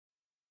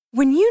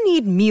When you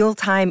need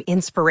mealtime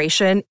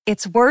inspiration,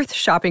 it's worth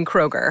shopping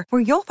Kroger,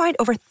 where you'll find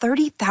over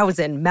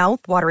 30,000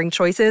 mouth-watering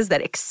choices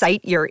that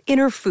excite your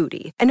inner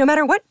foodie. And no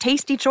matter what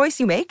tasty choice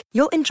you make,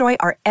 you'll enjoy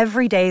our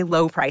everyday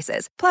low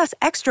prices, plus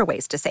extra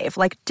ways to save,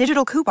 like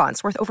digital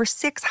coupons worth over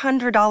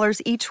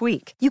 $600 each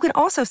week. You can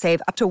also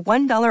save up to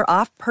 $1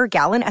 off per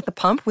gallon at the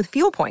pump with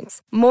fuel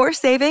points. More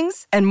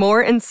savings and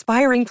more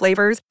inspiring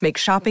flavors make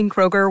shopping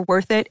Kroger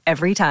worth it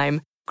every time.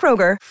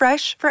 Kroger,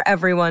 fresh for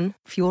everyone.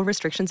 Fuel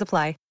restrictions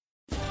apply.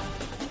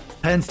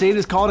 Penn State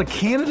is called a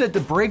candidate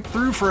to break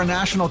through for a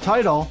national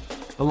title.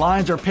 The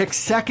Lions are picked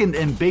second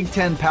in Big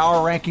Ten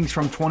power rankings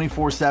from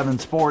 24/7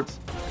 Sports.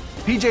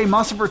 PJ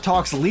Mustipher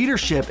talks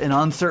leadership in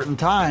uncertain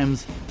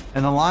times,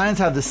 and the Lions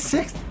have the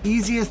sixth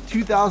easiest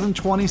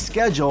 2020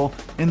 schedule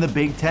in the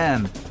Big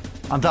Ten.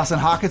 I'm Dustin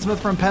Hockensmith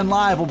from Penn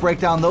Live. We'll break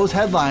down those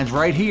headlines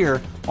right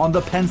here on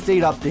the Penn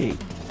State Update.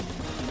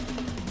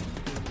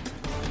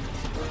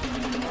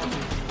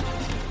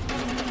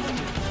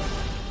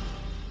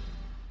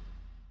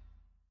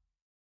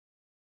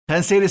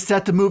 Penn State is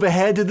set to move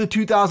ahead to the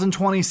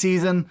 2020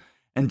 season,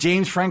 and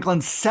James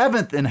Franklin's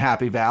seventh in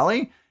Happy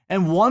Valley,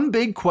 and one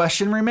big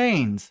question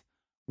remains.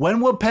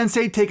 When will Penn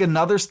State take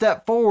another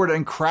step forward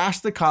and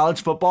crash the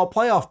college football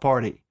playoff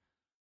party?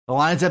 The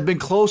Lions have been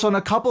close on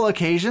a couple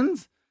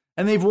occasions,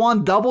 and they've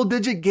won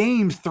double-digit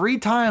games 3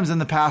 times in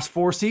the past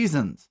 4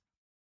 seasons.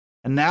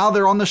 And now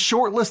they're on the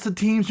short list of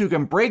teams who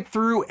can break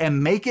through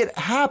and make it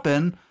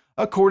happen,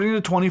 according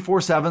to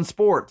 24/7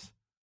 Sports.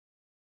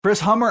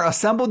 Chris Hummer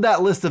assembled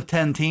that list of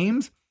 10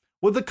 teams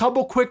with a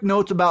couple quick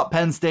notes about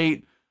Penn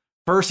State.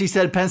 First, he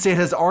said Penn State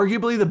has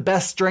arguably the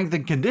best strength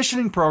and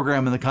conditioning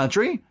program in the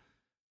country.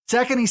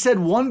 Second, he said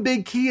one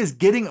big key is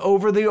getting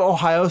over the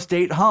Ohio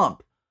State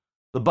hump.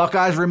 The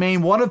Buckeyes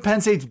remain one of Penn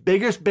State's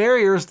biggest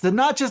barriers to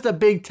not just a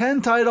Big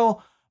Ten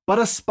title, but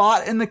a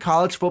spot in the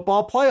college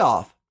football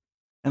playoff.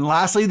 And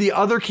lastly, the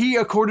other key,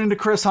 according to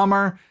Chris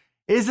Hummer,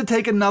 is to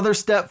take another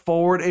step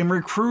forward in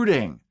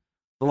recruiting.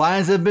 The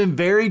Lions have been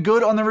very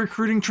good on the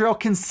recruiting trail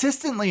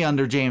consistently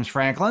under James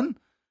Franklin,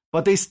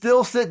 but they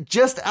still sit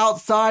just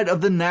outside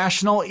of the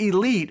national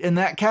elite in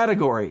that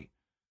category.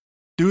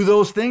 Do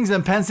those things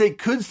and Penn State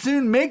could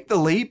soon make the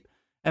leap,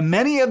 and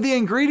many of the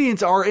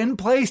ingredients are in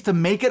place to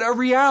make it a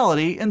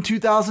reality in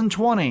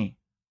 2020.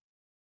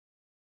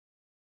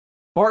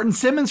 Barton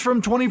Simmons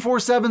from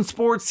 24/7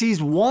 Sports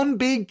sees one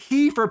big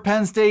key for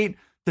Penn State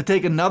to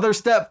take another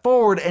step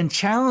forward and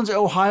challenge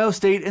Ohio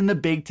State in the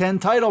Big Ten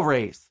title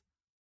race.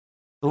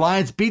 The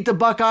Lions beat the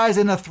Buckeyes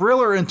in a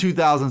thriller in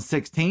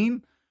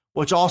 2016,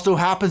 which also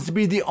happens to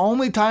be the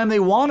only time they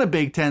won a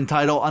Big Ten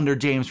title under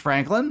James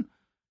Franklin.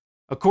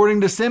 According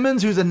to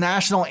Simmons, who's a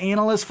national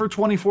analyst for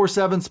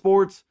 24/7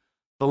 Sports,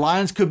 the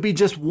Lions could be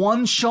just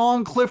one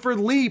Sean Clifford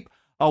leap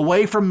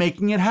away from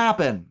making it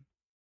happen.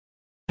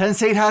 Penn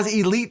State has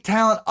elite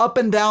talent up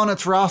and down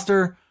its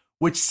roster,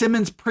 which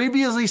Simmons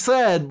previously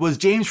said was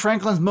James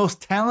Franklin's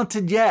most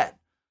talented yet.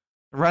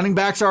 The running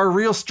backs are a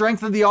real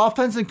strength of the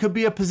offense and could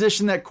be a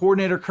position that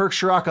coordinator Kirk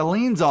Ciarrocca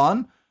leans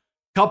on.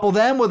 Couple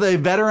them with a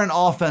veteran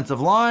offensive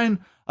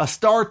line, a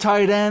star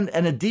tight end,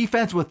 and a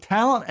defense with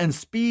talent and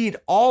speed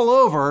all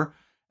over,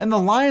 and the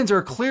Lions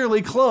are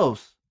clearly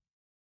close.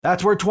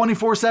 That's where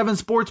 24/7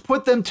 Sports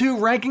put them too,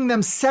 ranking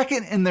them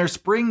second in their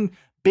spring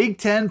Big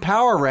Ten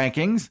power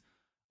rankings.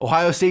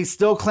 Ohio State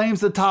still claims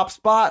the top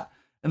spot,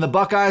 and the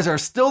Buckeyes are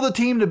still the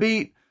team to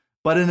beat,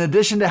 but in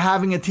addition to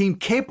having a team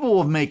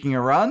capable of making a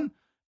run,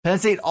 Penn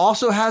State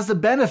also has the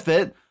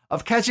benefit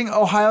of catching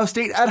Ohio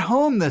State at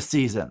home this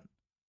season.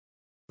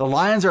 The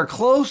Lions are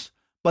close,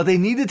 but they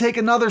need to take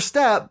another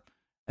step,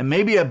 and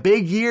maybe a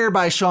big year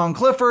by Sean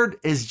Clifford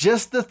is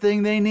just the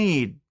thing they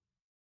need.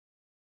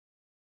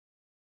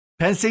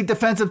 Penn State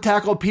defensive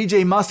tackle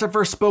PJ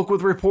Mustipher spoke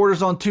with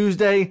reporters on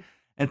Tuesday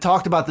and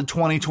talked about the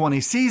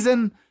 2020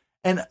 season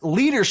and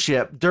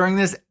leadership during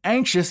this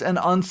anxious and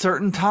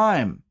uncertain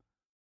time.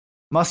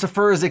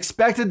 Mustipher is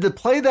expected to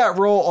play that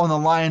role on the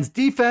Lions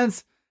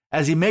defense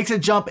as he makes a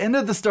jump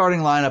into the starting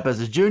lineup as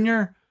a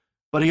junior,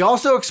 but he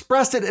also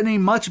expressed it in a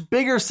much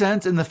bigger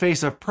sense in the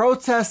face of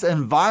protests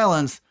and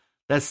violence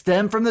that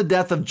stemmed from the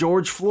death of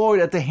George Floyd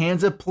at the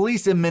hands of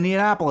police in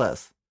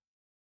Minneapolis.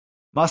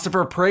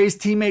 Mustipher praised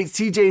teammate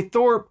CJ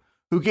Thorpe,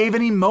 who gave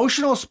an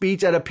emotional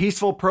speech at a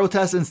peaceful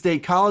protest in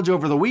State College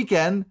over the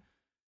weekend.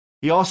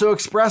 He also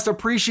expressed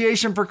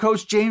appreciation for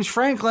Coach James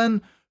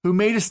Franklin, who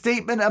made a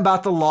statement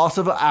about the loss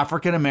of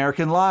African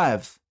American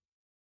lives.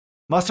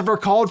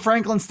 Mustipher called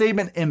Franklin's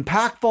statement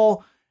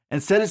impactful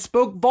and said it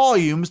spoke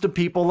volumes to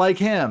people like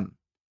him.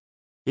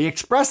 He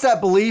expressed that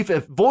belief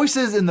if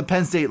voices in the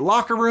Penn State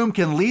locker room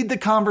can lead the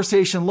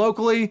conversation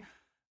locally,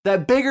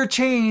 that bigger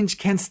change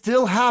can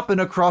still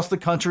happen across the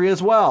country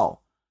as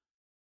well.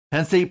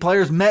 Penn State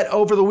players met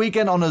over the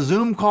weekend on a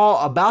Zoom call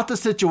about the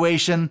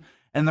situation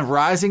and the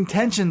rising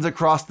tensions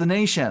across the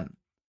nation.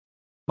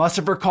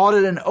 Mustipher called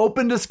it an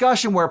open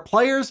discussion where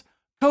players,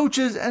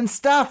 coaches, and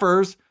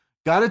staffers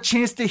got a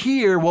chance to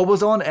hear what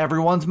was on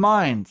everyone's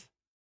minds.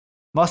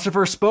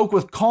 Mustipher spoke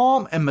with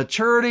calm and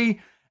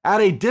maturity at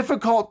a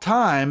difficult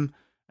time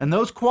and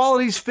those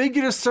qualities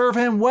figure to serve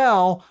him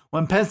well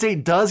when Penn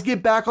State does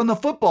get back on the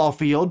football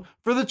field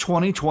for the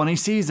 2020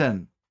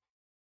 season.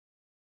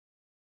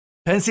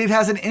 Penn State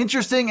has an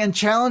interesting and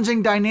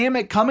challenging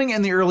dynamic coming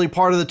in the early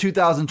part of the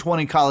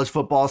 2020 college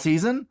football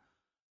season.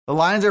 The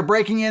Lions are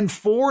breaking in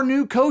 4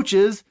 new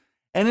coaches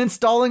and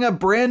installing a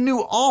brand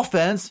new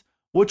offense,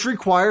 which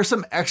requires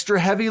some extra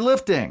heavy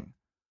lifting.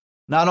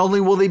 Not only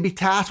will they be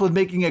tasked with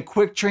making a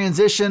quick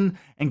transition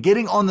and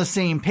getting on the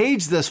same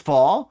page this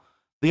fall,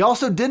 they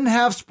also didn't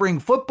have spring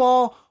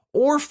football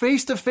or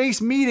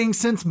face-to-face meetings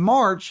since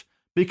March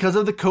because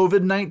of the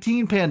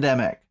COVID-19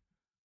 pandemic.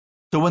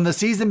 So when the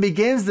season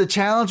begins, the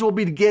challenge will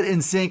be to get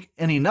in sync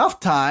in enough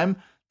time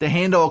to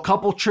handle a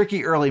couple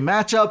tricky early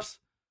matchups.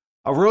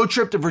 A road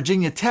trip to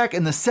Virginia Tech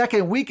in the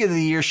second week of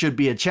the year should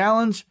be a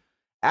challenge,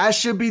 as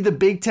should be the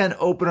Big Ten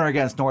opener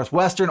against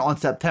Northwestern on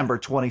September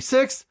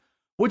 26th,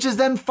 which is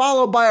then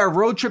followed by a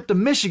road trip to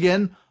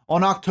Michigan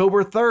on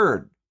October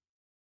 3rd.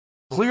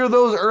 Clear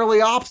those early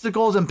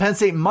obstacles and Penn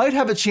State might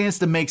have a chance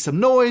to make some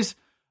noise,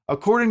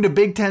 according to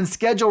Big Ten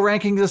schedule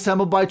rankings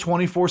assembled by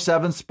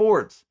 24/7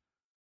 Sports.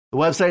 The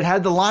website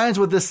had the Lions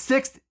with the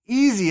 6th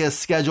easiest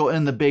schedule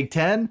in the Big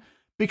Ten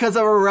because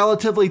of a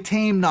relatively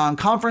tame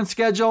non-conference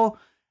schedule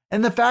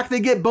and the fact they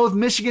get both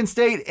Michigan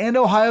State and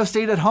Ohio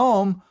State at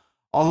home,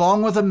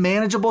 along with a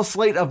manageable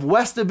slate of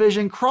West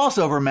Division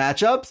crossover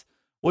matchups,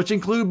 which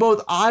include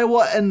both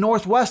Iowa and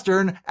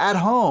Northwestern at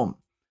home.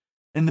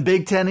 In the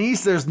Big Ten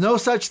East, there's no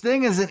such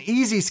thing as an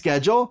easy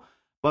schedule,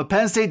 but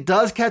Penn State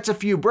does catch a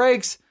few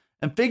breaks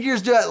and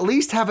figures to at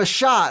least have a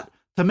shot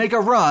to make a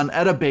run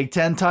at a Big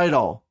Ten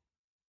title.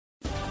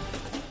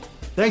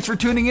 Thanks for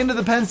tuning into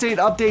the Penn State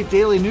Update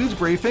Daily News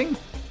Briefing.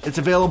 It's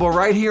available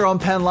right here on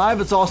Penn Live.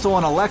 It's also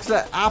on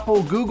Alexa,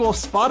 Apple, Google,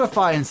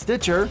 Spotify, and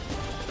Stitcher.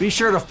 Be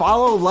sure to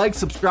follow, like,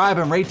 subscribe,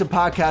 and rate the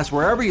podcast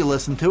wherever you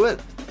listen to it.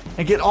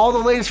 And get all the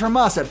latest from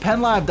us at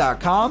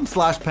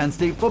PennLive.com/Penn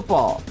State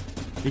Football.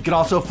 You can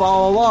also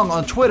follow along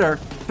on Twitter,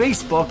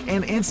 Facebook,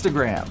 and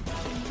Instagram.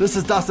 This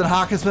is Dustin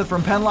Hockensmith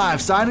from Penn Live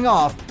signing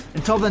off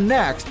until the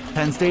next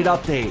Penn State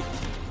Update.